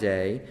 on that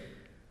day,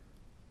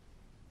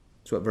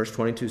 that's what verse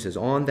 22 says,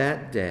 on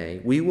that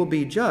day, we will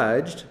be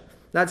judged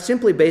not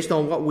simply based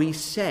on what we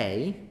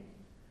say,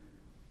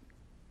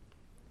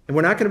 and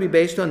we're not going to be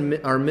based on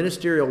our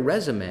ministerial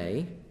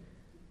resume,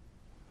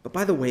 but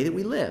by the way that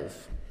we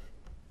live.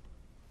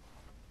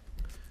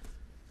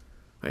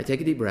 All right,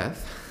 take a deep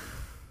breath.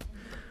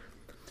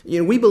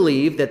 We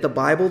believe that the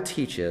Bible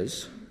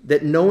teaches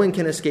that no one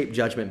can escape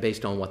judgment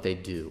based on what they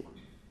do.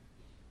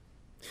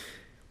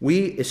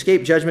 We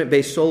escape judgment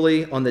based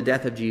solely on the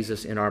death of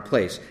Jesus in our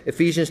place.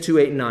 Ephesians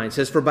 2:8-9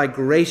 says, "For by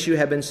grace you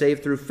have been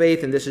saved through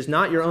faith, and this is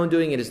not your own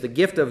doing, it is the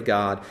gift of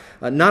God,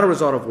 not a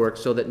result of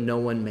works, so that no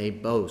one may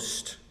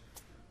boast."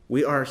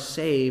 We are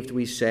saved,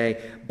 we say,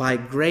 by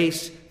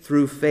grace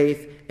through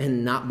faith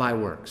and not by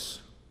works.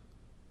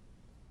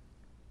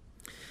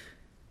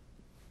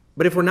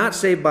 But if we're not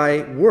saved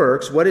by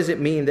works, what does it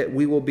mean that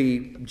we will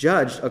be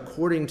judged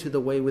according to the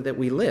way that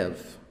we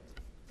live?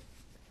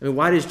 I mean,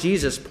 why does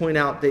Jesus point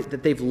out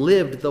that they've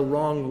lived the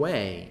wrong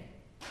way?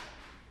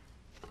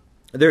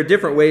 There are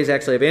different ways,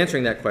 actually, of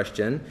answering that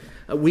question.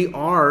 We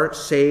are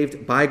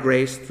saved by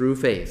grace through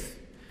faith.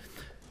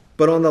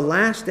 But on the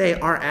last day,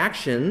 our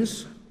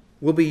actions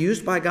will be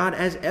used by God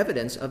as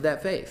evidence of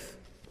that faith.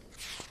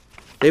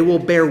 They will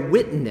bear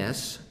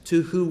witness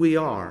to who we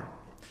are.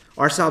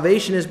 Our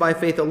salvation is by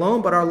faith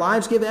alone, but our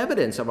lives give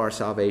evidence of our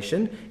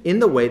salvation in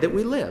the way that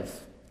we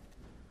live.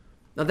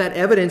 Now, that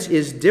evidence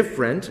is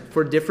different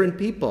for different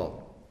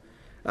people.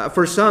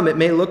 For some, it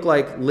may look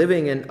like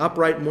living an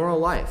upright moral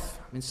life.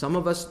 I mean, some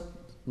of us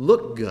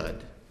look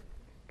good.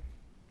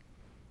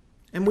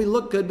 And we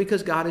look good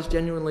because God is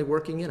genuinely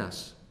working in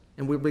us.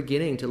 And we're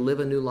beginning to live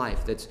a new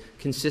life that's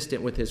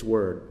consistent with His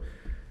Word.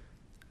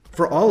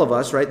 For all of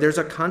us, right, there's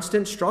a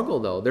constant struggle,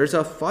 though. There's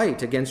a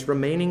fight against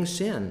remaining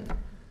sin.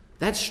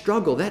 That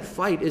struggle, that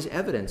fight is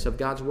evidence of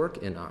God's work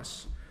in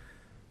us.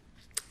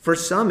 For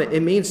some,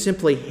 it means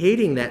simply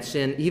hating that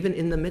sin even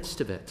in the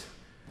midst of it.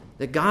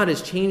 That God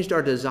has changed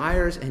our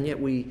desires, and yet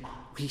we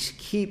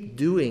keep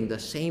doing the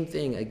same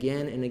thing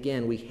again and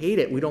again. We hate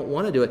it. We don't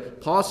want to do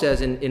it. Paul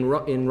says in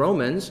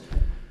Romans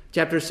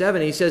chapter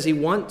 7, he says he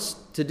wants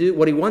to do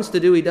what he wants to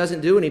do, he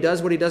doesn't do, and he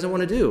does what he doesn't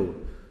want to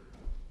do.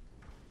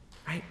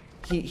 Right?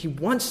 He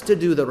wants to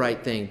do the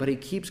right thing, but he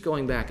keeps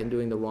going back and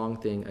doing the wrong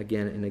thing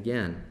again and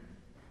again.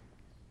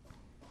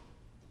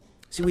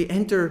 See, we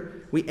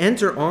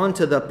enter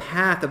onto the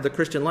path of the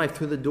Christian life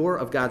through the door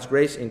of God's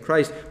grace in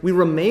Christ. We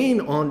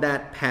remain on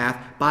that path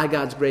by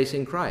God's grace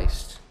in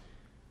Christ.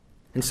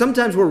 And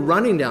sometimes we're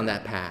running down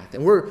that path,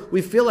 and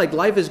we feel like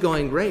life is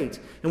going great,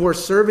 and we're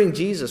serving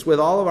Jesus with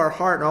all of our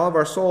heart and all of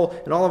our soul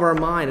and all of our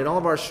mind and all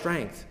of our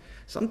strength.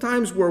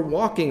 Sometimes we're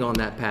walking on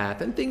that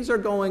path, and things are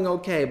going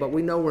okay, but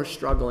we know we're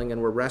struggling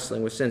and we're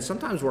wrestling with sin.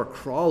 Sometimes we're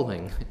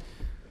crawling.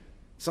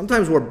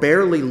 Sometimes we're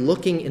barely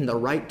looking in the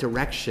right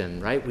direction,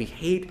 right? We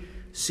hate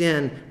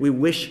sin. We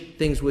wish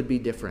things would be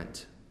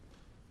different.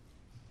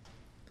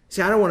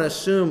 See, I don't want to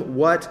assume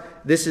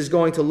what this is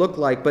going to look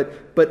like,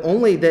 but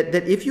only that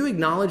if you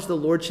acknowledge the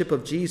lordship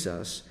of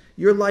Jesus,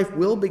 your life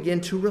will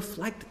begin to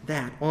reflect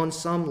that on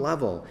some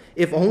level,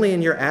 if only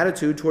in your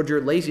attitude toward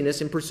your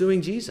laziness in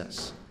pursuing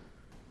Jesus.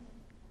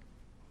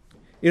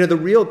 You know, the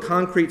real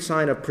concrete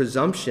sign of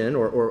presumption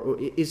or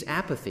is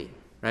apathy,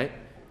 right?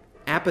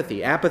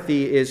 Apathy.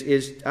 Apathy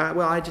is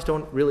I just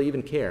don't really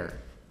even care.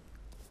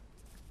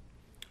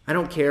 I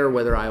don't care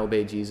whether I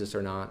obey Jesus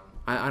or not.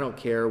 I don't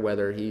care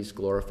whether he's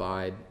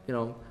glorified. You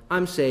know,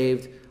 I'm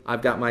saved.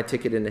 I've got my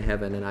ticket into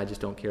heaven, and I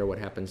just don't care what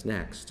happens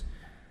next.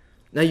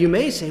 Now, you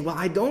may say, well,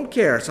 I don't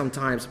care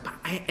sometimes,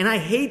 and I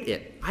hate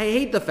it. I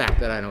hate the fact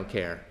that I don't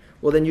care.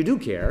 Well, then you do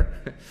care,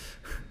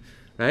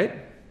 right?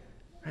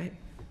 Right?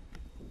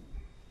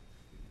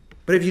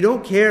 But if you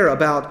don't care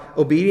about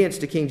obedience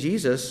to King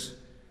Jesus,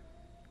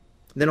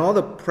 then all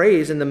the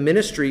praise and the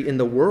ministry in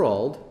the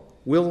world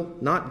will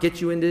not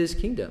get you into his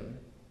kingdom.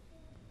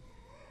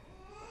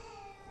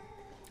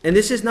 And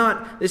this is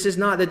not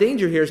the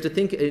danger here is to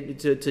think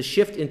to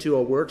shift into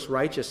a works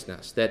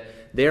righteousness, that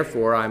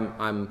therefore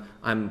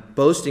I'm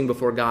boasting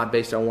before God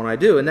based on what I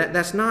do. And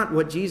that's not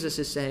what Jesus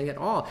is saying at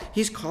all.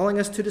 He's calling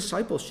us to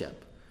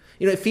discipleship.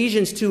 You know,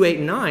 Ephesians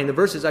 2:8-9, the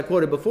verses I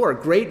quoted before,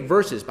 great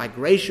verses. By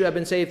grace you have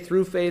been saved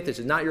through faith. This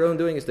is not your own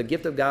doing. It's the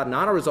gift of God,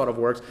 not a result of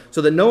works,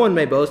 so that no one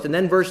may boast. And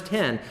then verse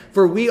 10,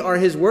 for we are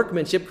his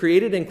workmanship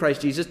created in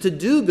Christ Jesus to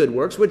do good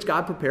works, which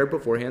God prepared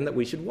beforehand that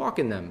we should walk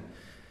in them.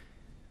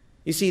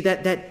 You see,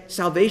 that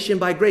salvation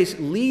by grace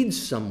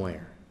leads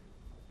somewhere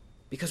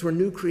because we're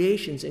new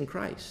creations in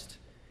Christ.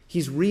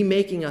 He's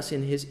remaking us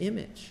in his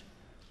image.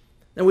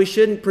 Now, we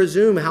shouldn't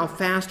presume how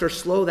fast or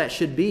slow that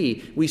should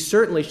be. We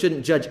certainly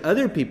shouldn't judge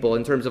other people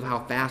in terms of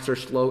how fast or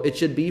slow it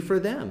should be for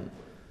them.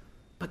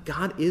 But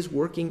God is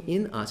working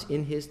in us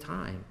in his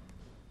time.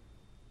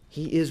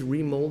 He is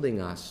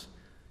remolding us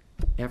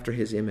after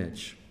his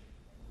image.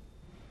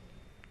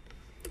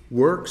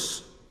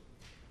 Works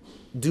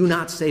do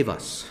not save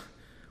us.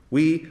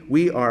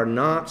 We are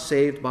not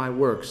saved by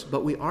works,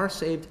 but we are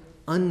saved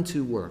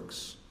unto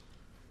works.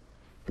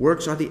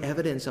 Works are the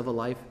evidence of a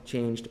life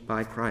changed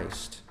by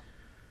Christ.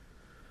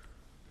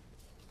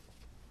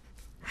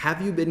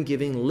 Have you been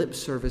giving lip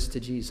service to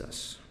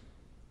Jesus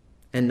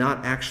and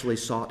not actually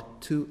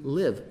sought to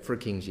live for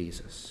King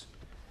Jesus?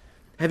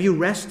 Have you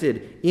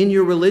rested in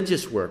your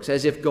religious works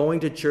as if going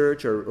to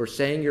church or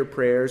saying your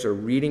prayers or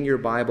reading your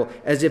Bible,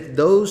 as if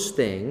those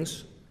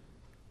things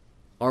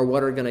are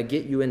what are going to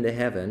get you into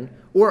heaven,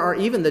 or are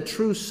even the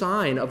true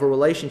sign of a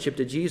relationship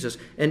to Jesus,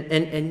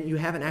 and you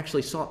haven't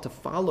actually sought to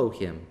follow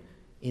him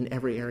in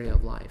every area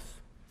of life?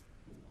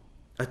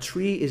 A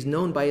tree is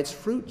known by its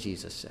fruit,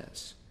 Jesus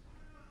says.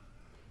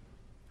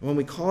 When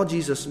we call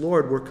Jesus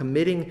Lord, we're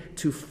committing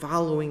to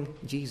following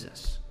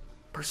Jesus.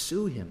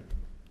 Pursue him.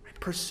 Right?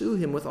 Pursue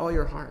him with all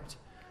your heart.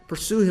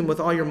 Pursue him with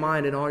all your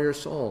mind and all your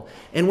soul.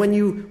 And when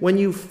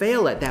you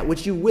fail at that,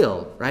 which you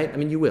will, right? I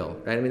mean, you will,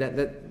 right? I mean,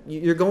 that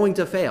you're going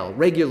to fail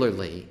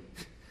regularly.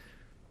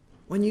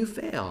 When you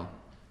fail,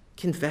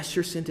 confess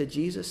your sin to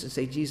Jesus and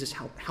say, Jesus,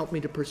 help me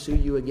to pursue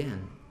you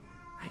again.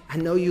 Right? I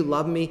know you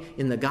love me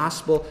in the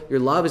gospel. Your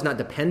love is not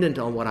dependent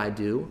on what I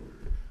do.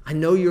 I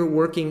know you're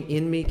working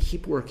in me.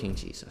 Keep working,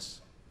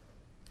 Jesus.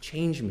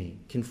 Change me.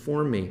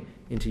 Conform me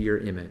into your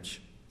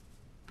image.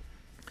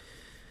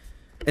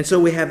 And so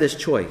we have this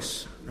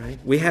choice, right?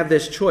 We have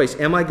this choice.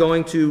 Am I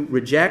going to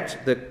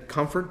reject the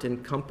comfort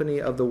and company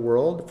of the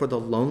world for the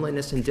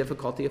loneliness and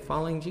difficulty of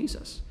following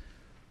Jesus?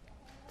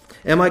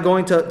 Am I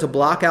going to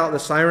block out the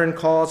siren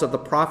calls of the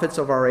prophets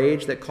of our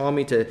age that call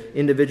me to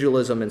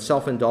individualism and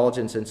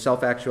self-indulgence and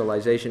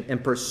self-actualization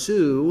and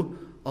pursue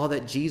all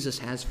that Jesus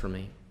has for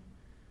me?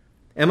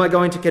 Am I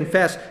going to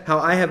confess how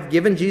I have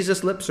given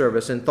Jesus lip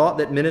service and thought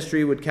that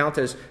ministry would count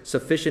as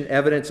sufficient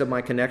evidence of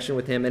my connection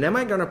with him? And am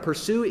I going to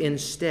pursue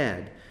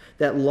instead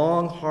that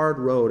long, hard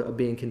road of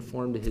being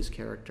conformed to his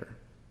character?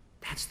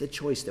 That's the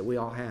choice that we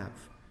all have.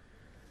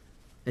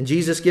 And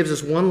Jesus gives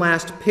us one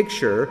last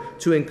picture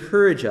to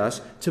encourage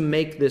us to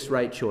make this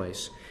right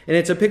choice. And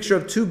it's a picture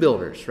of two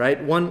builders,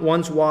 right?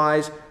 One's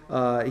wise,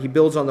 he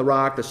builds on the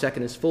rock. The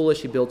second is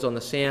foolish, he builds on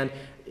the sand.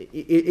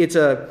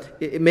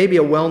 It may be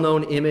a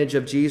well-known image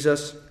of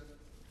Jesus.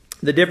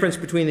 The difference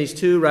between these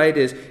two, right,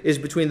 is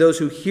between those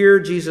who hear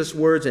Jesus'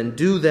 words and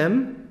do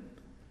them,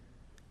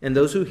 and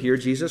those who hear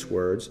Jesus'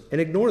 words and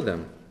ignore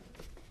them.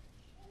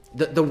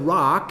 The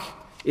rock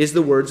is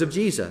the words of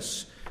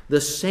Jesus.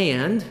 The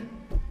sand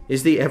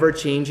is the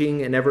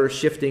ever-changing and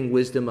ever-shifting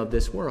wisdom of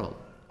this world.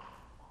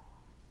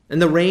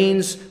 And the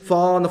rains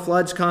fall and the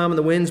floods come and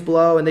the winds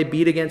blow and they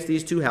beat against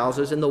these two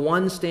houses, and the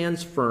one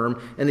stands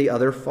firm and the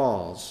other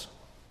falls.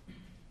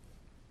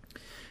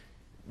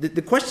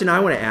 The question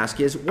I want to ask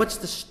is, what's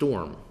the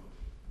storm?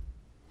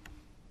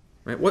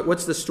 Right?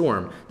 What's the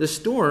storm? The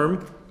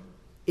storm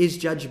is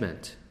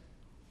judgment.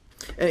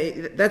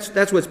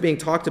 That's what's being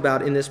talked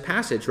about in this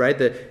passage, right?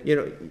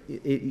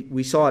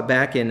 We saw it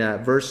back in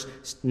verse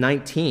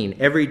 19.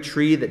 Every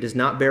tree that does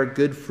not bear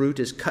good fruit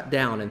is cut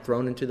down and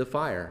thrown into the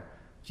fire.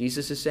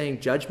 Jesus is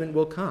saying judgment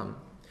will come.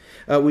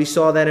 We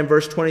saw that in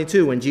verse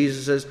 22 when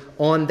Jesus says,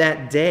 on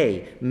that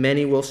day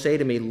many will say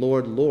to me,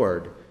 Lord,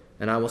 Lord,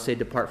 and I will say,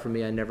 depart from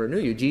me, I never knew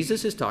you.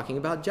 Jesus is talking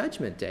about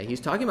judgment day.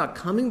 He's talking about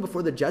coming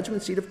before the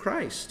judgment seat of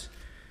Christ.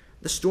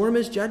 The storm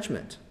is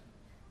judgment.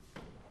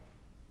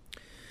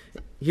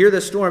 Here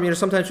the storm,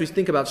 sometimes we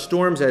think about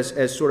storms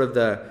as sort of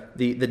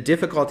the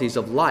difficulties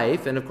of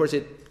life, and of course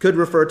it could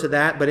refer to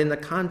that, but in the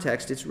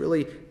context it's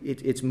really,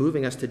 it's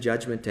moving us to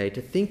judgment day,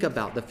 to think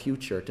about the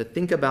future, to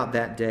think about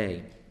that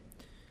day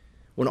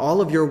when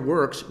all of your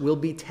works will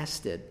be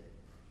tested.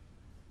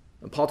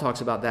 And Paul talks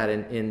about that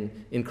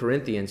in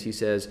Corinthians. He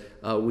says,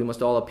 we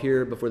must all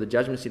appear before the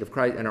judgment seat of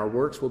Christ, and our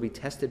works will be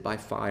tested by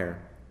fire.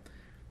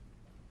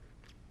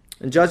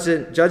 And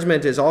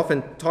judgment is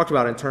often talked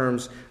about in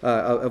terms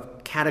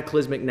of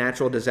cataclysmic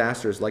natural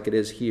disasters like it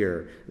is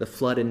here. The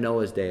flood in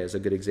Noah's day is a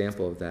good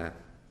example of that.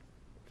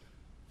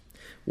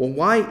 Well,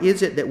 why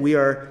is it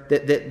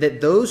that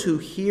those who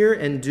hear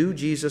and do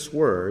Jesus'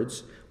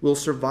 words will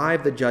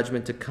survive the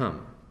judgment to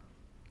come?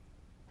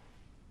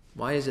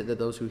 Why is it that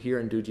those who hear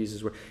and do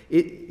Jesus' words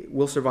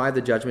will survive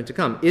the judgment to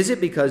come? Is it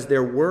because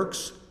their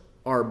works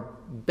are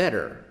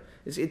better?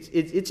 It's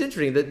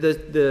interesting.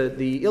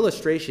 The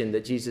illustration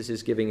that Jesus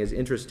is giving is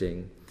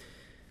interesting.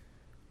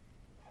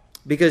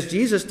 Because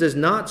Jesus does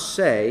not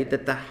say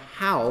that the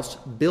house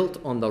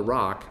built on the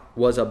rock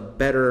was a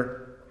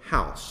better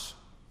house.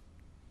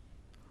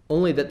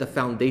 Only that the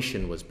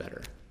foundation was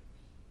better.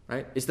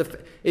 Right?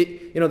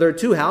 There are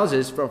two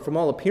houses, from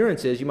all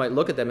appearances, you might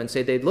look at them and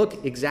say they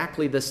look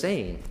exactly the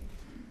same.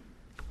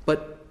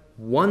 But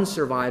one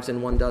survives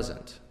and one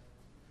doesn't.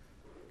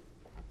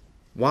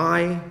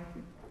 Why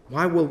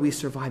will we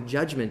survive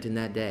judgment in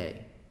that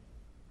day?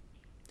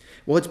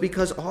 Well, it's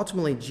because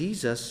ultimately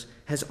Jesus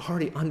has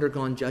already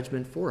undergone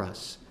judgment for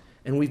us,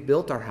 and we've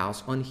built our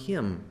house on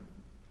him.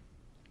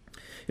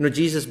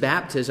 Jesus'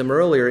 baptism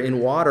earlier in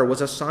water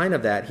was a sign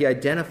of that. He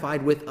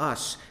identified with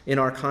us in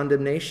our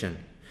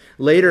condemnation.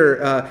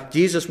 Later,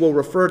 Jesus will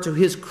refer to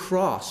his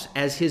cross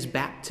as his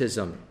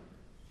baptism.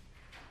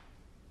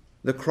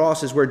 The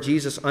cross is where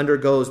Jesus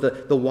undergoes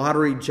the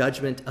watery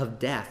judgment of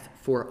death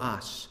for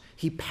us.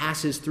 He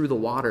passes through the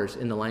waters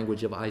in the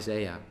language of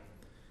Isaiah.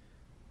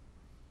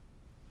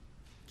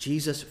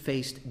 Jesus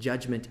faced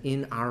judgment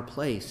in our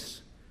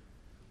place,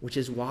 which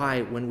is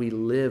why when we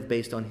live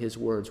based on his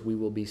words, we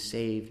will be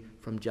saved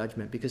from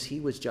judgment, because he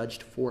was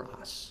judged for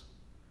us.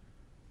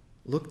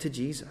 Look to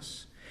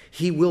Jesus.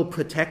 He will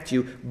protect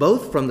you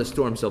both from the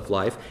storms of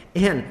life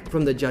and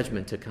from the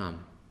judgment to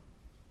come.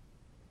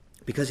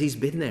 Because he's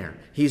been there.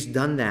 He's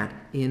done that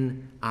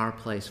in our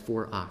place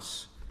for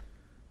us.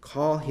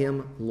 Call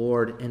him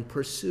Lord and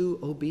pursue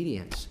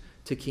obedience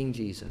to King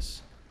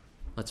Jesus.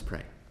 Let's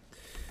pray.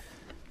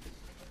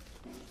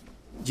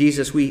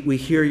 Jesus, we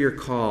hear your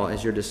call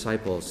as your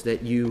disciples,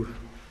 that you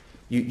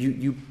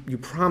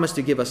promise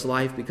to give us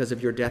life because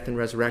of your death and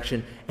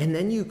resurrection, and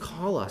then you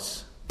call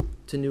us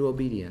to new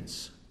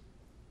obedience.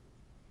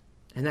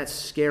 And that's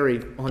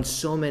scary on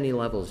so many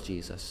levels,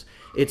 Jesus.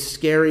 It's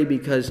scary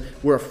because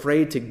we're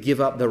afraid to give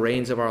up the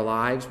reins of our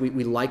lives.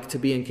 We like to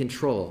be in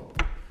control.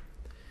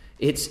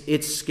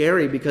 It's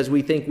scary because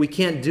we think we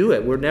can't do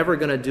it. We're never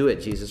going to do it,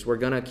 Jesus. We're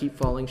going to keep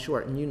falling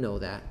short, and you know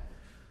that.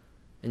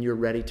 And you're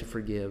ready to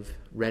forgive,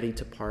 ready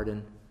to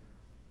pardon.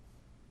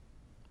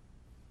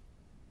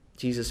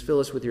 Jesus, fill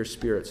us with your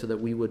Spirit so that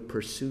we would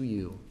pursue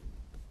you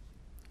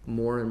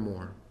more and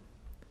more.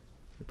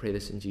 We pray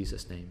this in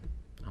Jesus' name.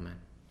 Amen.